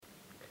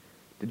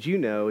Did you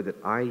know that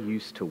I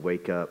used to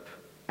wake up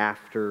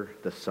after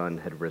the sun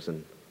had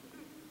risen?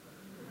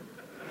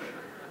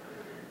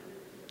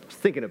 I was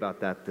thinking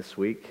about that this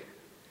week.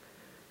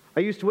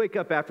 I used to wake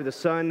up after the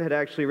sun had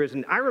actually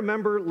risen. I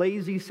remember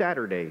lazy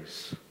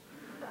Saturdays,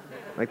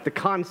 like the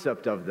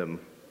concept of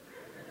them.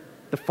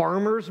 The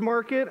farmer's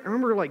market, I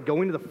remember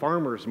going to the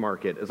farmer's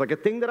market as a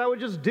thing that I would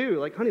just do.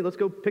 Like, honey, let's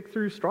go pick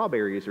through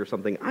strawberries or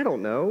something. I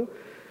don't know.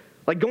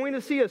 Like going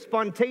to see a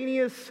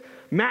spontaneous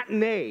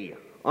matinee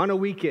on a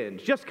weekend,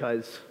 just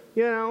because,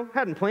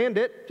 hadn't planned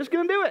it, just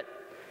gonna do it.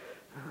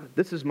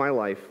 This is my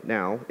life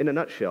now, in a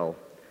nutshell.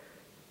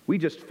 We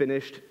just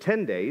finished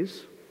 10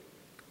 days,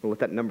 I'll let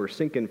that number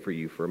sink in for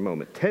you for a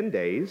moment, 10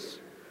 days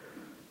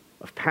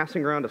of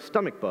passing around a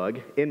stomach bug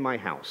in my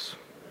house.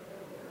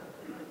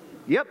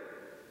 Yep,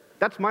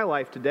 that's my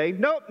life today.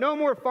 Nope, no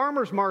more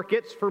farmers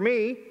markets for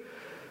me.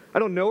 I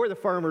don't know where the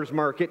farmers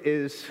market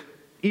is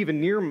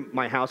even near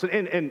my house.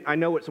 And I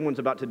know what someone's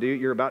about to do.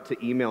 You're about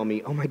to email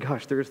me, oh my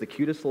gosh, there's the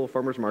cutest little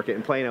farmer's market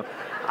in Plano.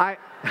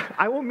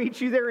 I will meet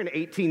you there in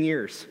 18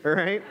 years, all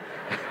right?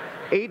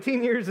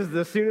 18 years is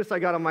the soonest I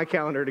got on my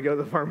calendar to go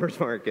to the farmer's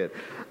market.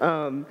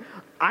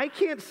 I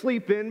can't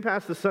sleep in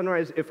past the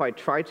sunrise if I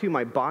try to.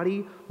 My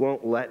body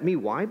won't let me.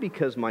 Why?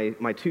 Because my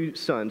two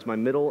sons, my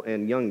middle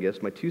and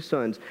youngest, my two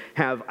sons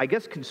have, I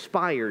guess,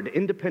 conspired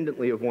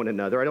independently of one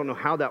another. I don't know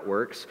how that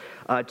works,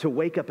 to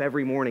wake up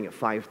every morning at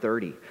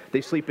 5:30.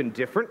 They sleep in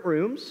different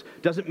rooms.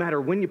 Doesn't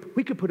matter when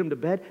we could put them to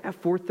bed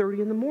at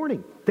 4:30 in the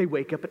morning. They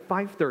wake up at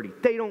 5:30.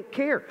 They don't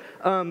care.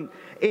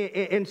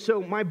 And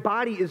so my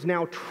body is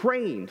now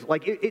trained.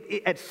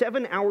 At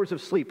 7 hours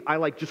of sleep,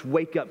 I just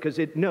wake up because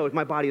it knows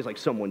my body is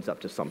someone's up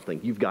to something.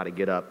 You've got to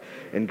get up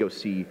and go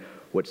see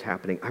what's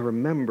happening. I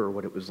remember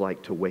what it was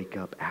like to wake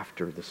up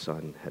after the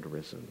sun had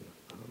risen.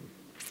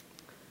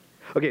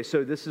 Okay,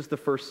 so this is the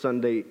first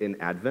Sunday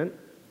in Advent.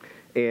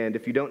 And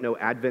if you don't know,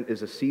 Advent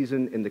is a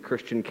season in the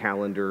Christian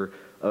calendar,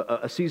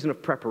 a season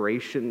of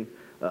preparation,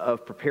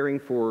 of preparing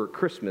for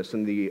Christmas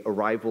and the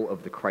arrival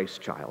of the Christ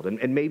child.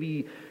 And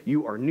maybe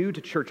you are new to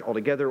church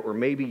altogether, or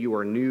maybe you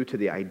are new to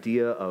the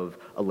idea of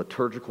a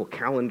liturgical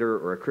calendar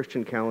or a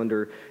Christian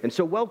calendar. And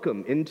so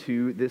welcome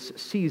into this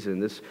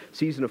season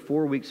of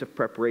 4 weeks of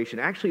preparation.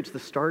 Actually, it's the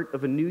start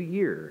of a new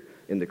year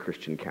in the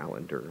Christian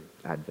calendar,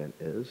 Advent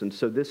is. And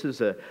so this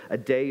is a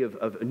day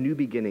of new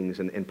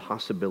beginnings and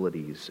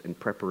possibilities and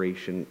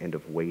preparation and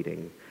of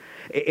waiting.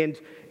 And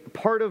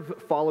part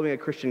of following a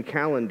Christian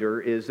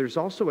calendar is there's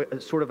also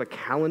a sort of a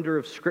calendar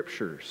of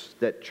scriptures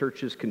that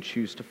churches can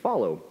choose to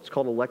follow. It's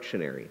called a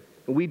lectionary.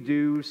 We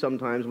do,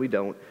 sometimes we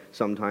don't,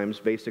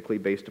 sometimes basically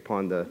based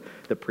upon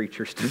the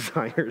preacher's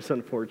desires,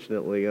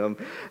 unfortunately.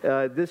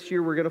 This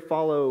year we're going to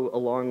follow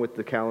along with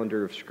the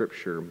calendar of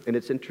Scripture. And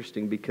it's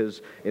interesting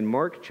because in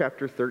Mark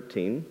chapter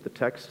 13, the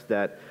text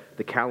that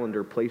the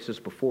calendar places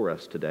before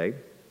us today,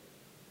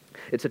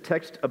 it's a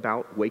text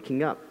about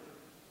waking up,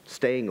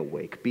 staying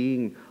awake,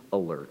 being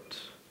alert,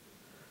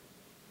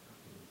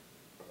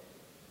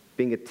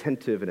 being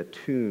attentive and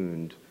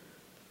attuned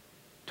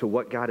to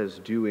what God is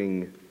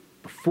doing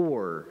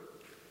before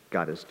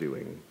God is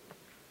doing.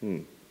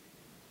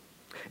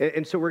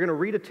 And so we're going to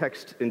read a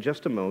text in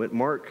just a moment,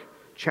 Mark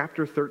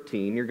chapter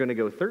 13. You're going to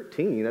go,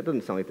 13? That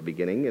doesn't sound like the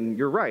beginning. And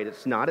you're right,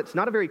 it's not. It's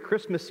not a very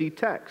Christmassy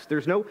text.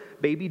 There's no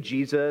baby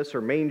Jesus or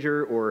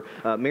manger or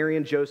Mary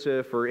and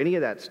Joseph or any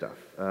of that stuff.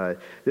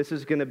 This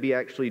is going to be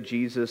actually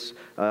Jesus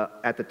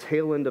at the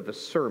tail end of a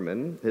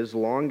sermon, his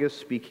longest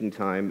speaking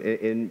time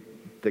in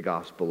the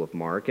Gospel of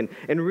Mark, and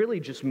really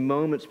just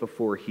moments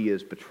before he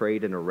is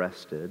betrayed and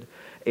arrested.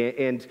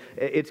 And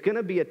it's going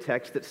to be a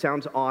text that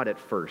sounds odd at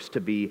first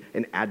to be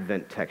an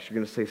Advent text. You're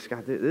going to say,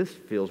 Scott, this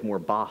feels more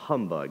bah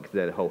humbug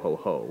than ho, ho,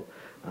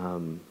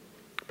 ho.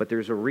 But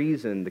there's a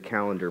reason the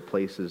calendar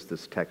places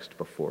this text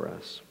before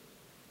us.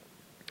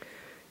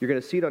 You're going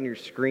to see it on your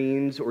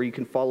screens, or you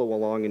can follow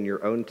along in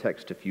your own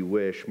text if you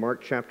wish.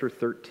 Mark chapter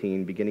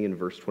 13, beginning in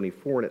verse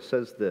 24, and it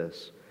says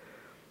this: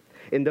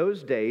 In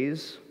those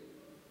days,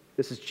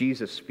 this is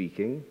Jesus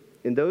speaking,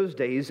 in those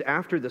days,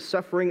 after the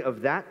suffering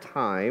of that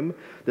time,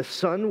 the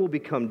sun will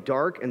become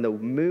dark and the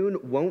moon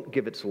won't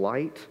give its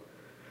light.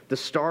 The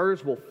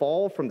stars will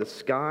fall from the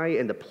sky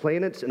and the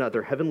planets and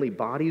other heavenly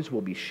bodies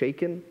will be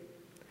shaken.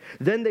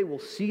 Then they will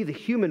see the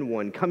human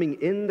one coming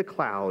in the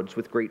clouds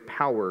with great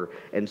power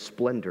and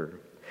splendor.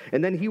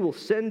 And then he will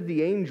send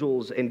the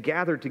angels and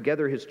gather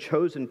together his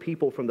chosen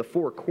people from the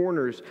four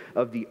corners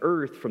of the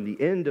earth, from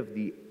the end of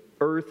the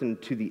earth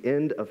and to the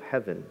end of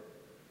heaven.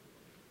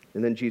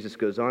 And then Jesus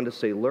goes on to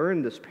say,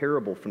 learn this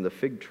parable from the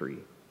fig tree.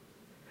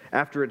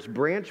 After its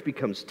branch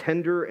becomes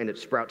tender and it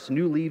sprouts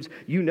new leaves,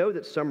 you know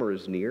that summer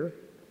is near.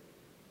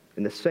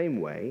 In the same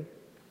way,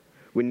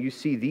 when you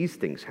see these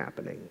things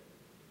happening,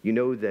 you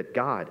know that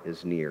God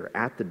is near,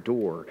 at the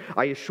door.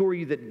 I assure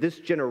you that this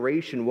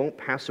generation won't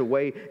pass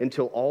away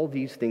until all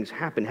these things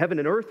happen. Heaven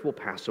and earth will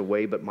pass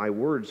away, but my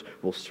words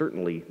will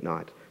certainly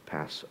not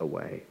pass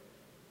away.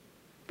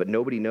 But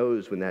nobody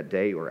knows when that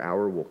day or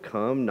hour will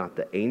come, not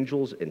the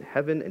angels in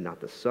heaven and not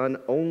the Son,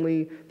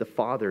 only the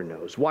Father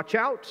knows. Watch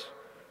out,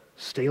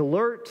 stay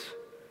alert,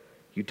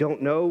 You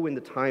don't know when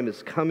the time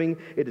is coming.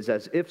 It is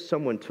as if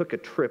someone took a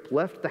trip,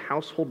 left the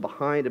household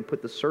behind, and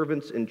put the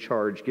servants in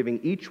charge, giving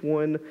each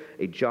one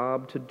a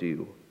job to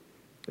do,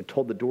 and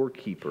told the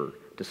doorkeeper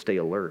to stay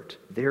alert.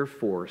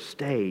 Therefore,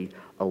 stay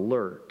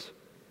alert.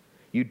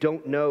 You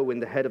don't know when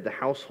the head of the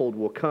household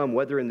will come,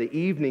 whether in the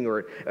evening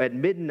or at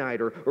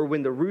midnight or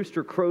when the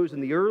rooster crows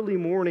in the early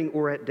morning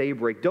or at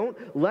daybreak. Don't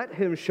let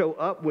him show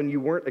up when you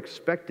weren't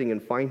expecting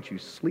and find you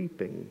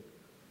sleeping.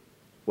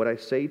 What I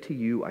say to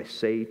you, I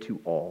say to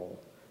all,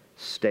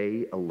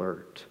 stay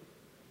alert.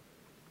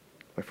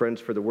 My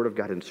friends, for the Word of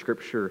God in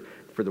Scripture,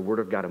 for the Word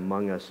of God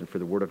among us, and for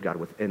the Word of God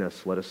within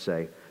us, let us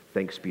say,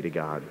 thanks be to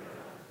God.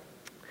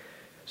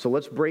 So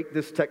let's break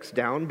this text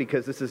down,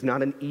 because this is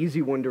not an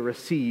easy one to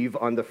receive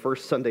on the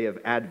first Sunday of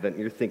Advent.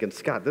 You're thinking,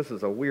 Scott, this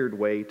is a weird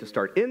way to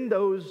start. In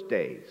those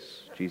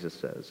days, Jesus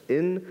says,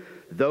 in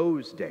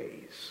those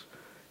days.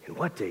 In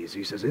what days?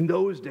 He says, in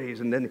those days.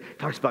 And then he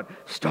talks about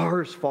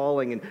stars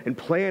falling and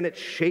planets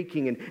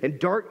shaking and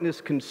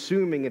darkness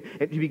consuming.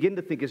 And you begin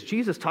to think, is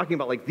Jesus talking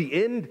about like the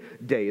end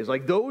days?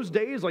 Like those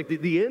days? Like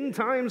the end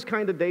times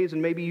kind of days?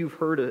 And maybe you've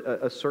heard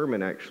a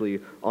sermon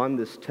actually on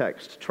this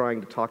text trying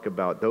to talk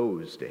about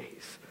those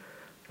days.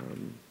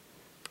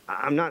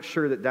 I'm not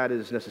sure that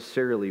is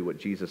necessarily what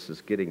Jesus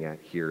is getting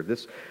at here.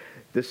 This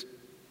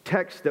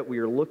text that we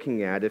are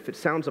looking at, if it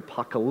sounds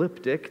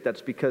apocalyptic,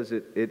 that's because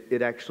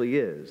it actually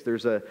is.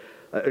 There's a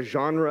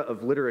genre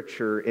of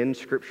literature in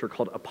Scripture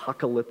called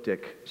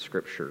apocalyptic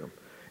Scripture.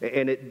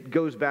 And it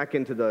goes back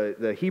into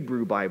the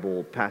Hebrew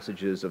Bible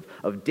passages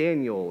of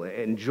Daniel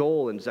and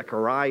Joel and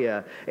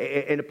Zechariah.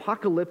 And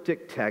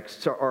apocalyptic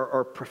texts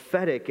are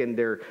prophetic, and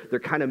they're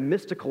kind of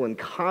mystical and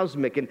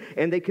cosmic,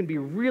 and they can be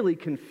really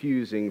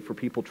confusing for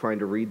people trying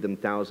to read them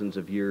thousands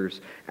of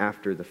years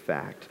after the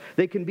fact.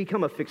 They can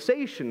become a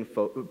fixation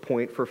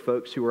point for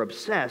folks who are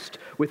obsessed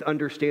with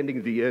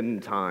understanding the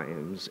end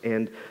times.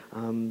 And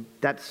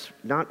that's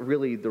not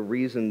really the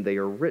reason they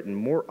are written.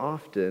 More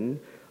often,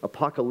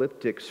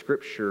 apocalyptic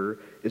Scripture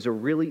is a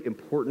really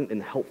important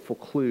and helpful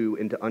clue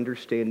into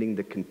understanding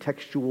the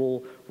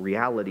contextual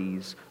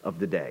realities of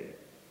the day.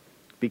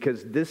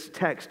 Because this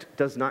text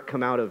does not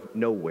come out of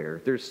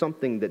nowhere. There's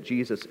something that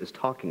Jesus is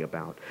talking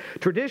about.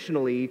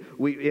 Traditionally,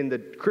 in the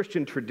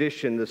Christian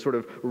tradition, the sort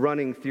of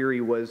running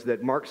theory was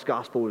that Mark's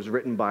gospel was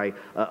written by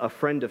a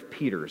friend of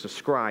Peter's, a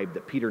scribe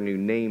that Peter knew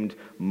named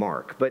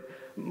Mark. But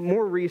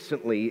more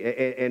recently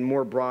and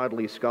more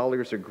broadly,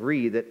 scholars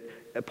agree that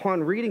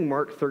upon reading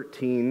Mark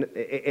 13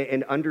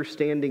 and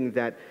understanding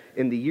that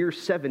in the year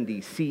 70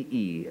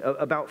 CE,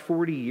 about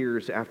 40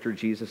 years after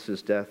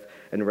Jesus' death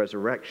and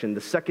resurrection,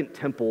 the second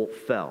temple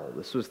fell.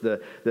 This was the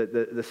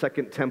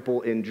second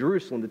temple in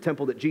Jerusalem, the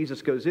temple that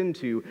Jesus goes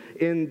into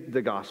in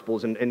the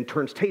Gospels and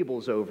turns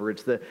tables over.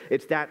 It's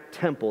that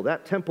temple.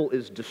 That temple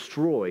is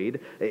destroyed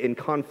in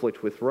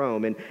conflict with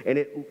Rome, and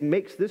it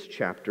makes this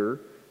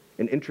chapter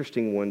an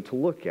interesting one to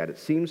look at. It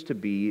seems to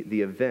be the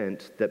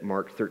event that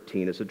Mark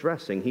 13 is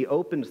addressing. He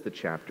opens the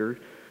chapter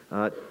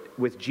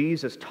with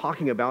Jesus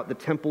talking about the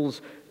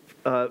temple's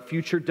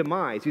future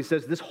demise. He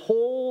says this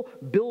whole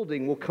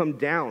building will come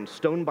down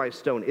stone by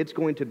stone. It's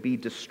going to be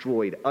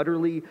destroyed,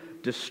 utterly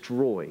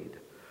destroyed.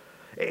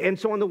 And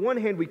so on the one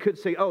hand, we could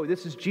say, oh,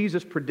 this is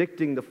Jesus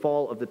predicting the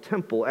fall of the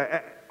temple.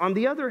 On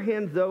the other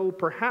hand, though,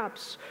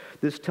 perhaps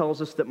this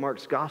tells us that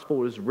Mark's gospel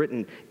was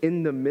written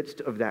in the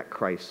midst of that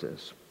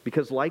crisis.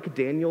 Because like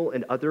Daniel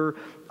and other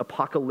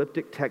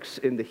apocalyptic texts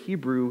in the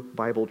Hebrew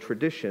Bible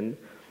tradition,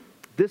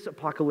 this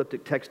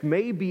apocalyptic text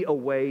may be a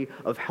way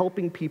of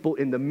helping people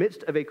in the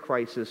midst of a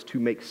crisis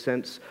to make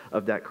sense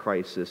of that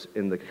crisis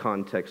in the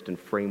context and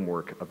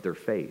framework of their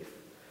faith.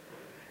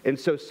 And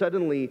so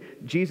suddenly,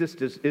 Jesus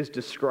is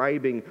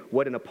describing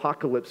what an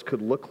apocalypse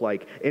could look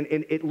like. And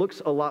it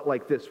looks a lot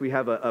like this. We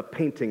have a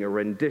painting, a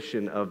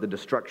rendition of the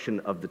destruction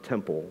of the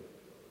temple.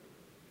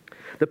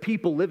 The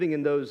people living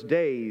in those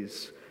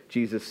days,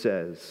 Jesus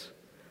says,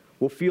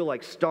 will feel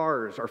like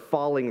stars are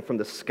falling from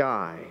the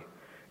sky,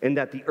 and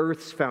that the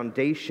earth's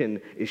foundation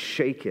is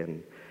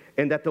shaken,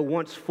 and that the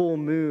once full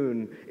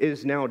moon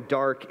is now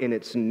dark in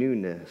its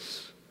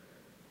newness.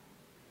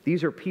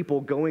 These are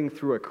people going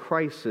through a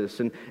crisis,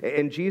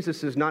 and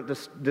Jesus is not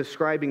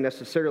describing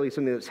necessarily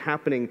something that's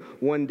happening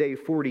one day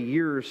 40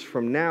 years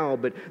from now,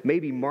 but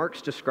maybe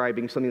Mark's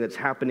describing something that's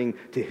happening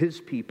to his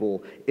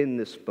people in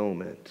this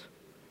moment.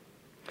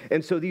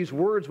 And so these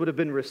words would have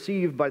been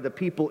received by the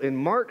people in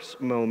Mark's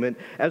moment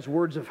as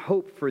words of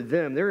hope for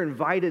them. They're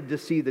invited to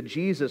see the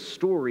Jesus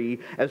story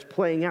as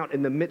playing out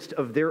in the midst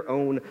of their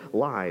own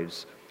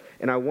lives.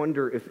 And I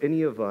wonder if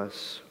any of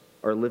us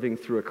are living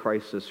through a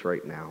crisis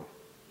right now.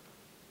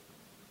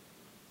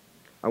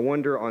 I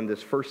wonder on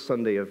this first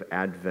Sunday of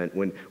Advent,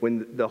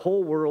 when the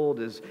whole world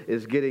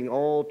is getting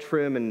all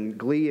trim and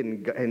glee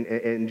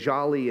and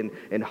jolly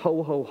and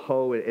ho, ho,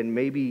 ho, and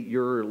maybe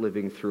you're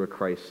living through a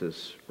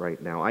crisis right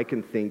now. I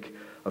can think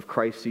of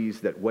crises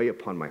that weigh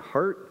upon my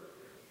heart,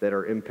 that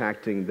are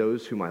impacting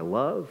those whom I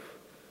love.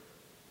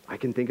 I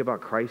can think about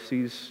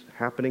crises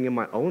happening in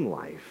my own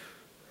life.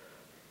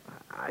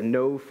 I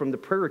know from the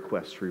prayer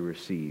requests we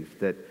receive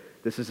that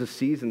This is a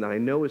season that I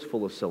know is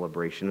full of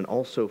celebration and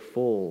also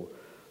full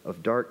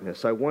of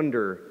darkness. I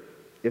wonder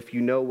if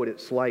you know what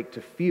it's like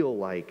to feel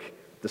like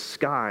the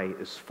sky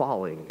is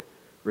falling,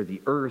 or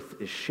the earth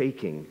is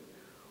shaking,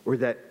 or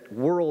that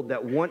world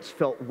that once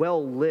felt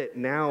well lit,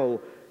 now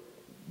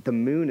the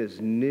moon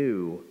is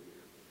new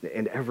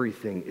and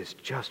everything is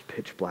just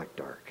pitch black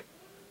dark.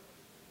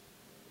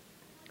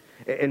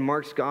 And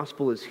Mark's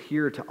gospel is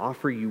here to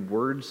offer you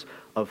words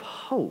of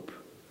hope.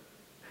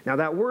 Now,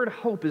 that word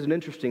hope is an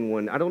interesting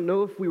one. I don't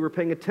know if we were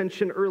paying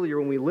attention earlier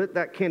when we lit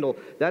that candle.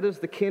 That is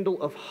the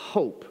candle of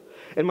hope.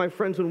 And my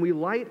friends, when we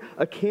light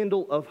a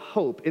candle of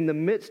hope in the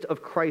midst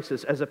of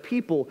crisis, as a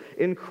people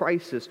in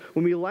crisis,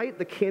 when we light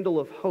the candle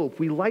of hope,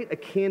 we light a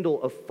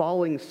candle of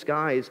falling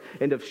skies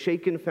and of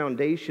shaken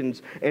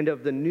foundations and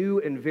of the new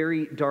and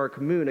very dark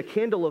moon. A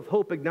candle of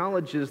hope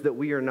acknowledges that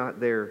we are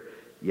not there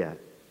yet.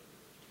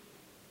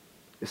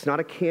 It's not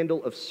a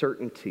candle of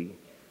certainty.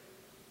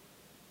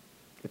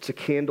 It's a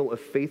candle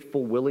of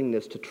faithful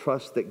willingness to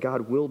trust that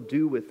God will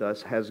do with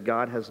us as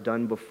God has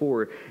done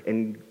before,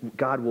 and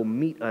God will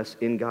meet us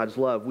in God's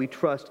love. We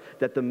trust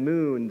that the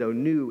moon, though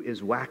new,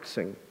 is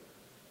waxing,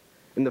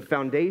 and the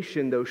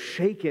foundation, though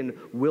shaken,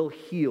 will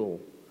heal,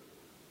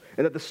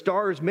 and that the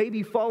stars may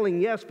be falling,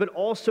 yes, but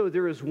also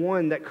there is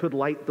one that could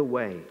light the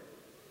way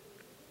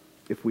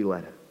if we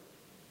let it.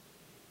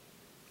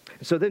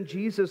 So then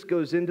Jesus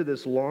goes into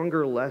this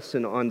longer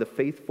lesson on the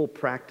faithful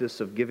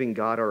practice of giving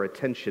God our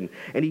attention.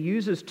 And he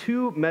uses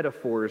two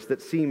metaphors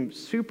that seem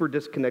super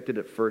disconnected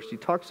at first. He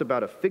talks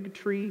about a fig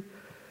tree,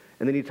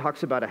 and then he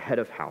talks about a head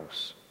of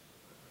house.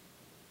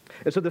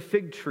 And so the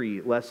fig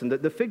tree lesson,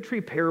 the fig tree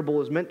parable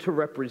is meant to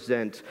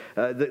represent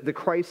the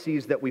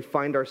crises that we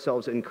find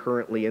ourselves in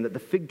currently, and that the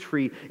fig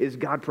tree is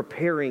God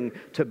preparing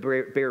to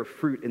bear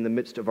fruit in the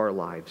midst of our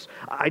lives.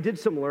 I did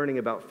some learning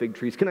about fig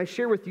trees. Can I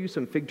share with you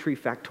some fig tree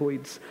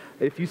factoids?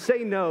 If you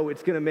say no,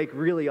 it's going to make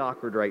really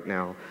awkward right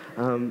now.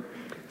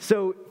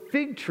 So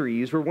fig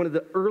trees were one of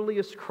the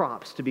earliest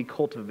crops to be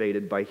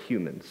cultivated by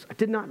humans. I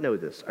did not know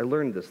this. I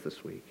learned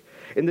this week.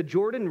 In the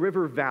Jordan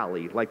River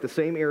Valley, like the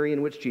same area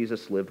in which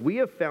Jesus lived, we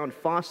have found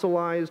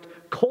fossilized,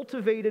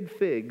 cultivated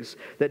figs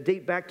that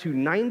date back to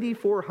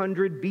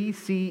 9400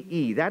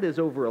 BCE. That is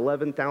over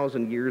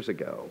 11,000 years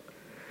ago.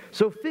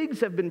 So figs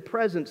have been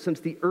present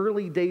since the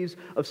early days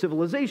of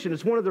civilization.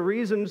 It's one of the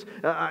reasons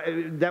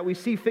that we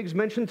see figs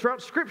mentioned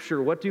throughout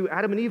Scripture. What do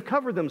Adam and Eve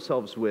cover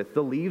themselves with?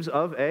 The leaves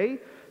of a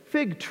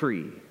fig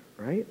tree,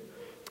 right?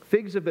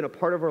 Figs have been a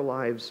part of our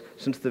lives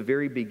since the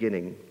very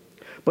beginning.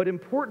 But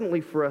importantly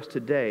for us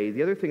today,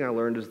 the other thing I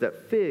learned is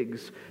that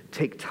figs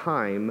take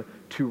time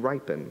to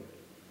ripen.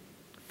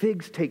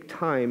 Figs take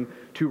time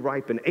to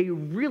ripen. A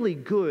really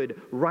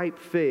good ripe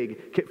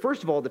fig,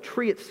 first of all, the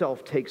tree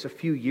itself takes a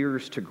few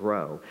years to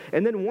grow.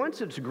 And then once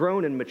it's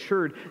grown and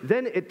matured,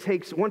 then it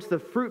takes, once the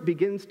fruit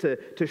begins to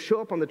show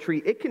up on the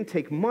tree, it can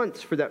take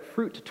months for that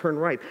fruit to turn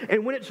ripe.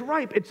 And when it's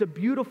ripe, it's a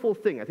beautiful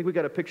thing. I think we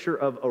got a picture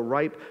of a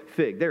ripe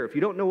fig. There, if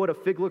you don't know what a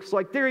fig looks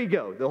like, there you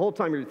go. The whole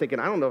time you're thinking,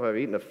 I don't know if I've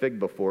eaten a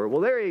fig before.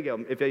 Well, there you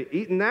go. If you've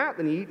eaten that,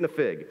 then you've eaten a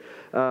fig.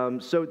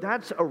 So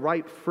that's a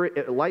ripe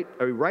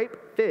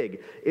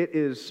fig. It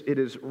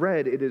is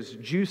red, it is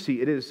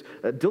juicy, it is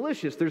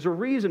delicious. There's a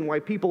reason why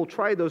people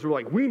try those. We're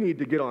like, we need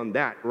to get on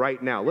that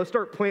right now. Let's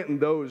start planting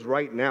those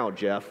right now,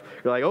 Jeff.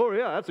 You're like, oh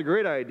yeah, that's a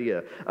great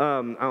idea.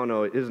 I don't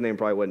know, his name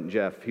probably wasn't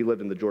Jeff. He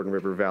lived in the Jordan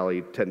River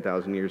Valley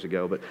 10,000 years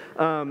ago.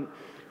 But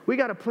we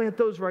got to plant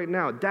those right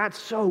now. That's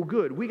so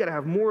good. We got to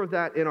have more of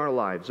that in our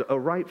lives. A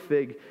ripe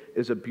fig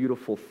is a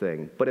beautiful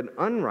thing. But an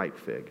unripe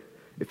fig,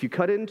 if you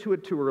cut into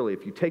it too early,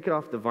 if you take it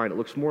off the vine, it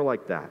looks more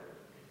like that.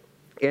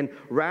 And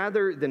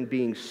rather than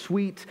being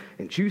sweet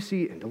and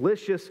juicy and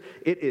delicious,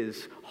 it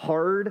is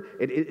hard,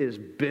 it is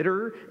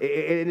bitter,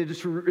 and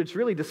it's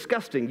really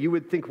disgusting. You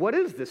would think, what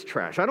is this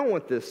trash? I don't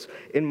want this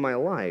in my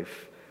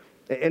life.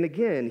 And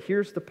again,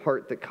 here's the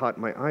part that caught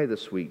my eye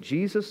this week.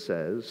 Jesus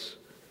says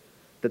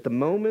that the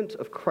moment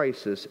of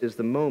crisis is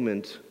the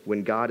moment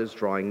when God is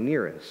drawing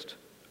nearest.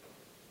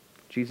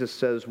 Jesus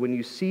says, when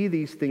you see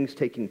these things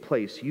taking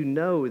place, you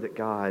know that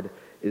God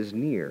is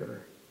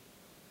near.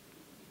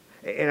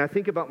 And I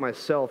think about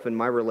myself and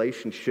my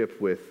relationship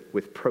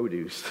with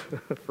produce,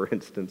 for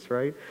instance,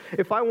 right?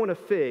 If I want a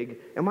fig,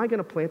 am I going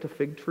to plant a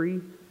fig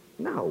tree?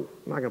 No,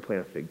 I'm not going to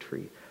plant a fig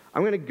tree.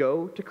 I'm going to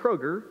go to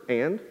Kroger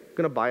and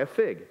going to buy a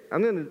fig.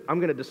 I'm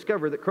going to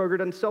discover that Kroger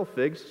doesn't sell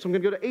figs, so I'm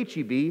going to go to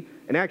H-E-B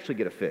and actually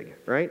get a fig,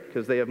 right?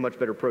 Because they have much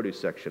better produce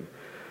section.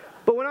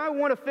 But when I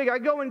want a fig, I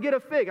go and get a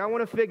fig. I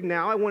want a fig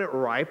now. I want it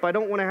ripe. I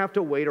don't want to have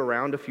to wait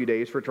around a few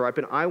days for it to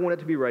ripen. I want it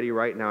to be ready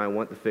right now. I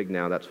want the fig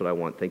now. That's what I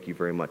want. Thank you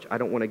very much. I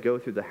don't want to go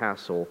through the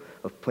hassle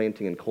of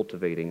planting and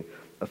cultivating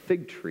a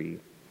fig tree.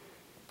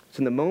 It's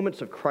in the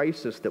moments of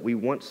crisis that we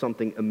want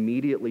something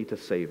immediately to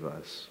save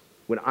us.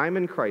 When I'm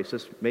in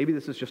crisis, maybe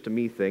this is just a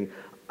me thing,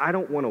 I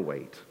don't want to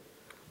wait.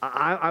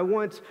 I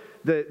want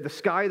the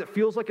sky that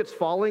feels like it's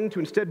falling to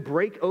instead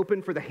break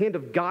open for the hand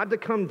of God to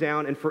come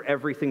down and for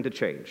everything to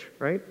change,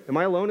 right? Am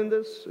I alone in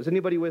this? Is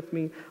anybody with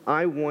me?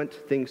 I want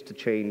things to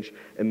change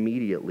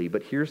immediately.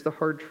 But here's the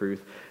hard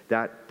truth.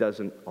 That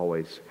doesn't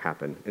always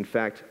happen. In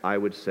fact, I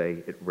would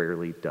say it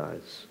rarely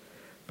does.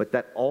 But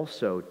that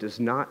also does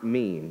not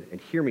mean,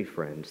 and hear me,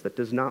 friends, that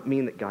does not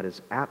mean that God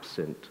is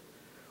absent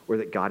or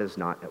that God is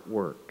not at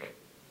work.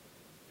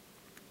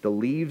 The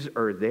leaves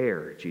are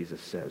there, Jesus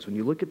says. When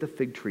you look at the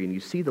fig tree and you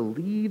see the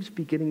leaves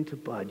beginning to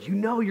bud, you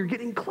know you're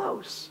getting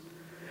close.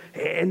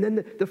 And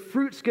then the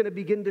fruit's going to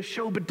begin to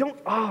show, but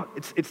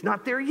it's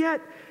not there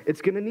yet. It's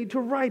going to need to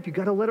ripe. You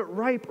got to let it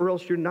ripe or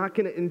else you're not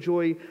going to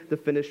enjoy the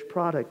finished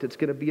product. It's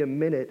going to be a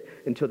minute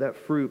until that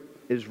fruit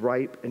is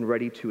ripe and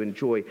ready to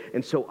enjoy.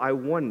 And so I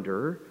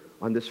wonder,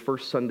 on this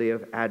first Sunday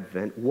of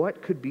Advent,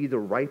 what could be the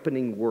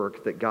ripening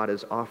work that God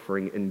is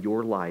offering in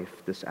your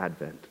life this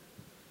Advent?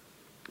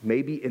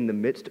 Maybe in the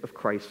midst of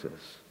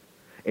crisis,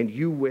 and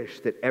you wish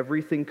that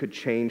everything could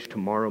change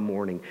tomorrow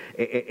morning,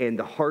 and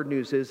the hard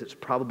news is it's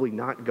probably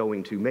not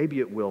going to.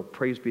 Maybe it will,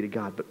 praise be to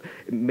God, but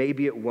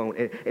maybe it won't.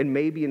 And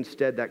maybe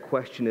instead that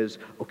question is,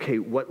 okay,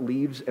 what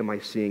leaves am I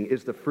seeing?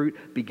 Is the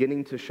fruit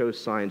beginning to show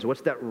signs?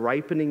 What's that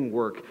ripening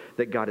work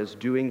that God is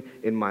doing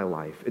in my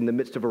life, in the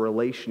midst of a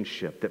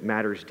relationship that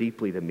matters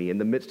deeply to me, in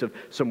the midst of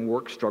some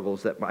work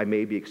struggles that I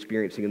may be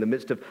experiencing, in the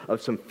midst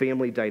of some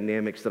family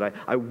dynamics that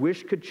I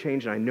wish could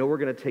change, and I know we're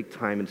going to take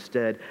time.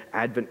 Instead,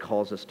 Advent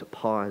calls us to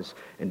pause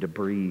and to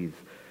breathe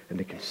and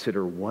to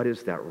consider what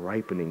is that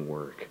ripening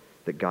work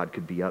that God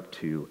could be up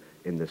to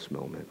in this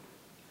moment.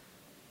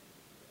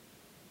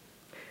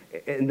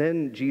 And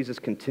then Jesus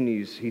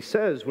continues. He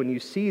says, when you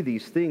see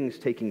these things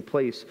taking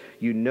place,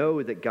 you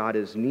know that God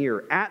is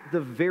near, at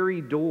the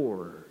very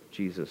door,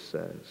 Jesus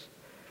says.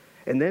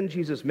 And then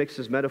Jesus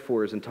mixes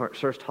metaphors and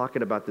starts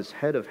talking about this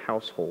head of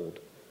household.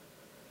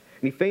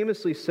 And he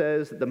famously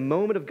says that the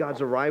moment of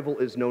God's arrival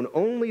is known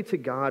only to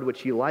God,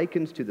 which he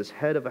likens to this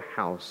head of a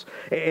house.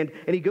 And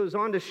he goes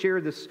on to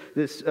share this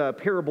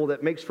parable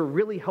that makes for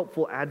really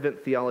helpful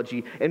Advent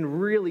theology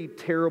and really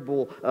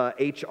terrible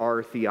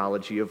HR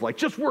theology of like,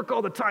 just work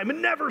all the time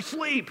and never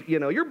sleep. You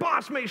know, your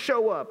boss may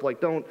show up.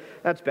 Like,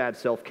 that's bad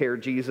self-care,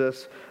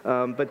 Jesus.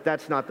 But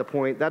that's not the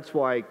point. That's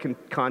why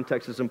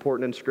context is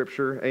important in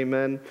Scripture.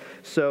 Amen.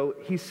 So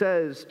he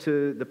says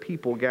to the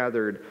people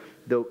gathered,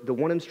 the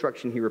one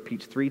instruction he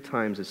repeats 3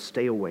 times is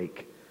stay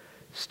awake.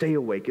 Stay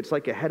awake. It's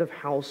like a head of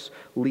house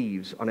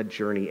leaves on a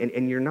journey,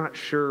 and you're not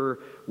sure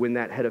when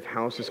that head of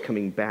house is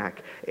coming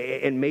back.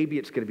 And maybe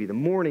it's going to be the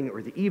morning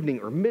or the evening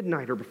or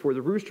midnight or before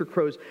the rooster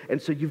crows.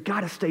 And so you've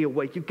got to stay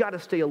awake. You've got to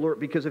stay alert,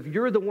 because if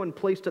you're the one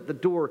placed at the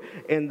door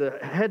and the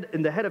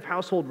head of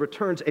household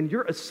returns and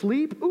you're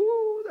asleep,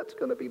 ooh, that's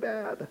going to be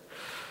bad.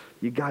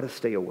 You got to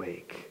stay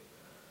awake.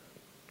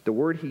 The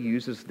word he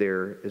uses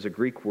there is a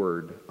Greek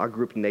word,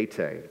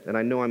 agrupnete. And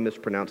I know I'm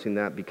mispronouncing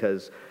that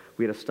because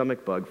we had a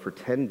stomach bug for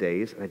 10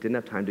 days and I didn't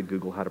have time to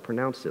Google how to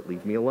pronounce it.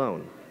 Leave me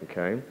alone,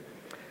 okay?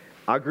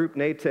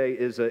 Agrupnete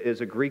is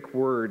a Greek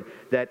word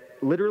that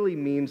literally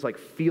means like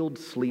field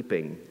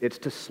sleeping. It's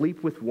to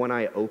sleep with one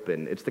eye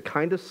open. It's the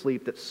kind of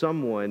sleep that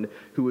someone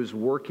who is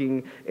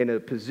working in a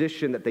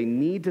position that they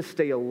need to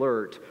stay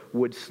alert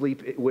would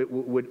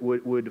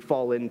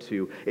fall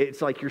into.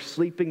 It's like you're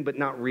sleeping but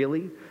not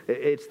really.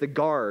 It's the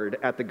guard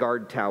at the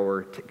guard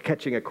tower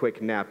catching a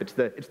quick nap. It's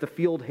the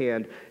field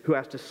hand who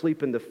has to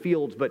sleep in the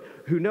fields but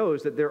who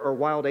knows that there are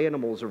wild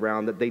animals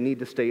around that they need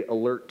to stay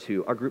alert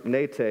to.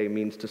 Agrupnete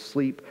means to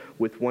sleep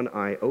with one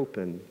eye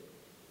open.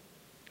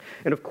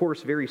 And of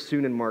course, very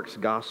soon in Mark's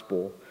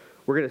gospel,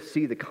 we're going to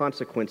see the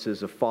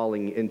consequences of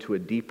falling into a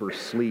deeper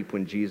sleep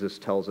when Jesus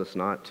tells us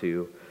not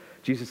to.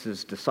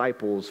 Jesus'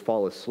 disciples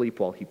fall asleep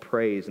while he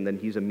prays, and then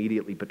he's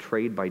immediately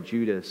betrayed by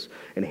Judas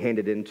and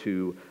handed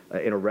into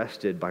and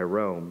arrested by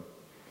Rome.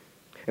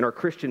 And our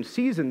Christian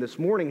season this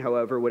morning,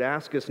 however, would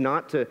ask us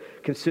not to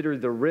consider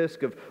the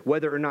risk of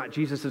whether or not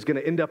Jesus is going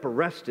to end up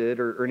arrested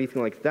or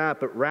anything like that,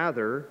 but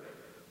rather,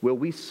 will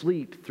we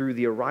sleep through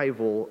the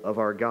arrival of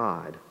our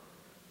God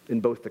in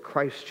both the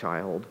Christ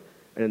child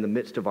and in the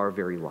midst of our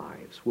very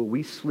lives? Will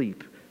we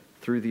sleep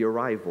through the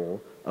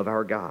arrival of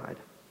our God?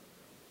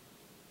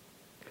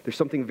 There's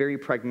something very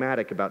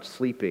pragmatic about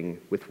sleeping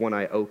with one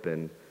eye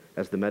open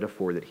as the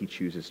metaphor that he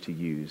chooses to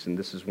use. And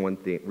this is one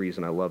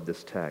reason I love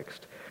this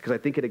text, because I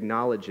think it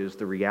acknowledges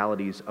the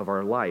realities of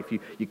our life.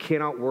 You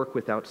cannot work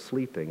without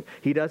sleeping.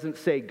 He doesn't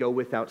say go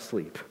without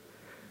sleep.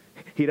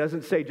 He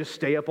doesn't say just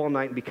stay up all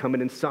night and become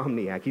an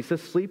insomniac. He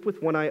says sleep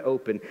with one eye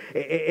open.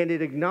 And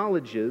it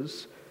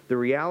acknowledges the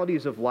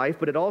realities of life,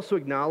 but it also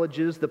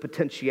acknowledges the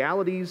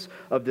potentialities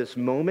of this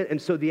moment. And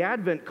so the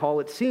Advent call,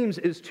 it seems,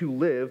 is to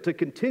live, to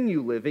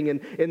continue living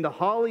in the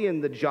holly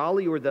and the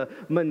jolly, or the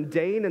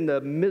mundane and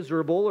the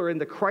miserable, or in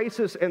the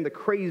crisis and the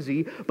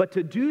crazy, but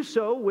to do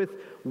so with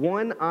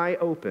one eye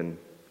open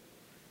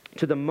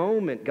to the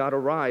moment God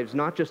arrives,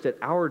 not just at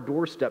our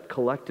doorstep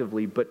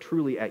collectively, but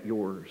truly at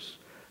yours.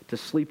 To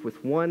sleep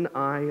with one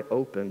eye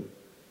open.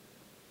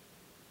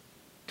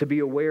 To be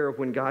aware of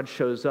when God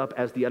shows up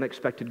as the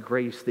unexpected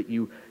grace that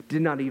you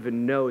did not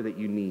even know that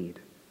you need.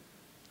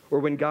 Or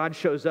when God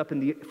shows up in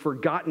the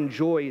forgotten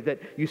joy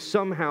that you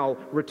somehow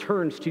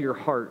returns to your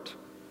heart.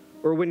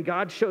 Or when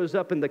God shows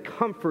up in the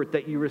comfort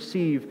that you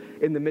receive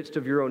in the midst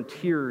of your own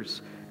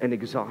tears and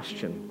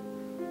exhaustion.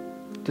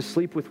 To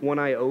sleep with one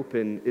eye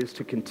open is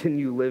to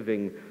continue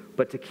living,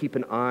 but to keep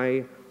an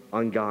eye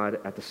on God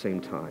at the same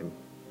time.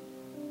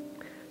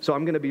 So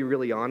I'm going to be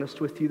really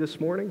honest with you this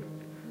morning.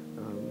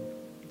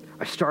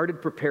 I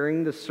started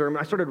preparing this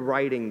sermon. I started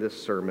writing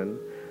this sermon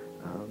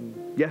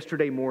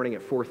yesterday morning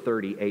at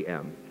 4:30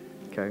 a.m.,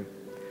 okay?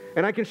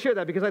 And I can share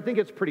that because I think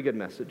it's a pretty good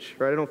message,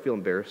 right? I don't feel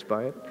embarrassed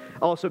by it.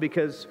 Also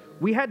because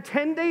we had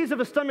 10 days of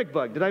a stomach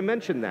bug. Did I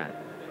mention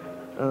that?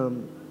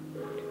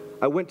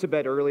 I went to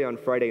bed early on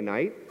Friday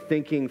night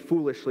thinking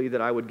foolishly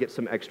that I would get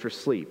some extra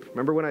sleep.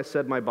 Remember when I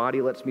said my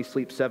body lets me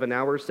sleep 7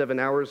 hours? 7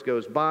 hours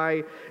goes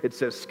by. It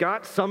says,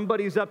 Scott,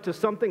 somebody's up to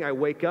something. I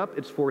wake up.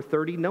 It's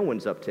 4:30. No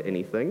one's up to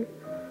anything.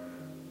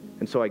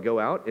 And so I go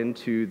out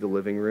into the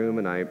living room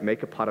and I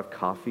make a pot of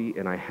coffee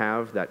and I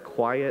have that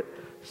quiet,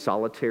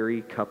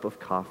 solitary cup of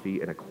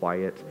coffee in a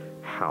quiet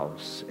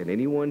house. And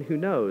anyone who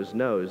knows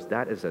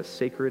that is as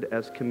sacred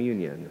as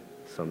communion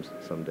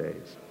some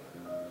days.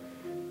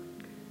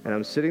 And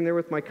I'm sitting there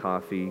with my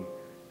coffee,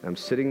 and I'm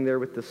sitting there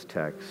with this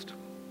text,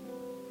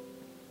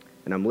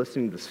 and I'm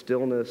listening to the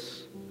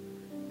stillness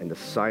and the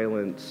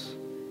silence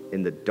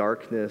and the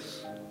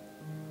darkness.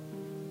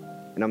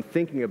 And I'm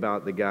thinking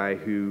about the guy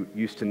who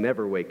used to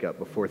never wake up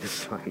before the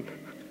sun.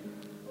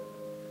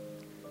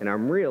 And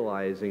I'm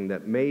realizing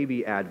that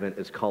maybe Advent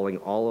is calling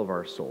all of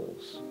our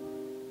souls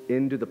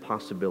into the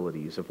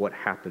possibilities of what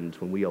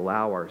happens when we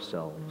allow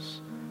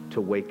ourselves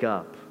to wake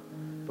up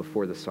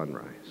before the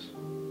sunrise.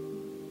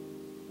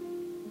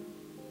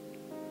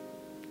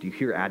 Do you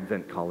hear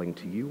Advent calling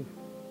to you?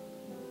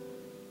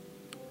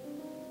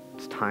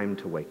 It's time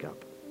to wake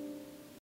up.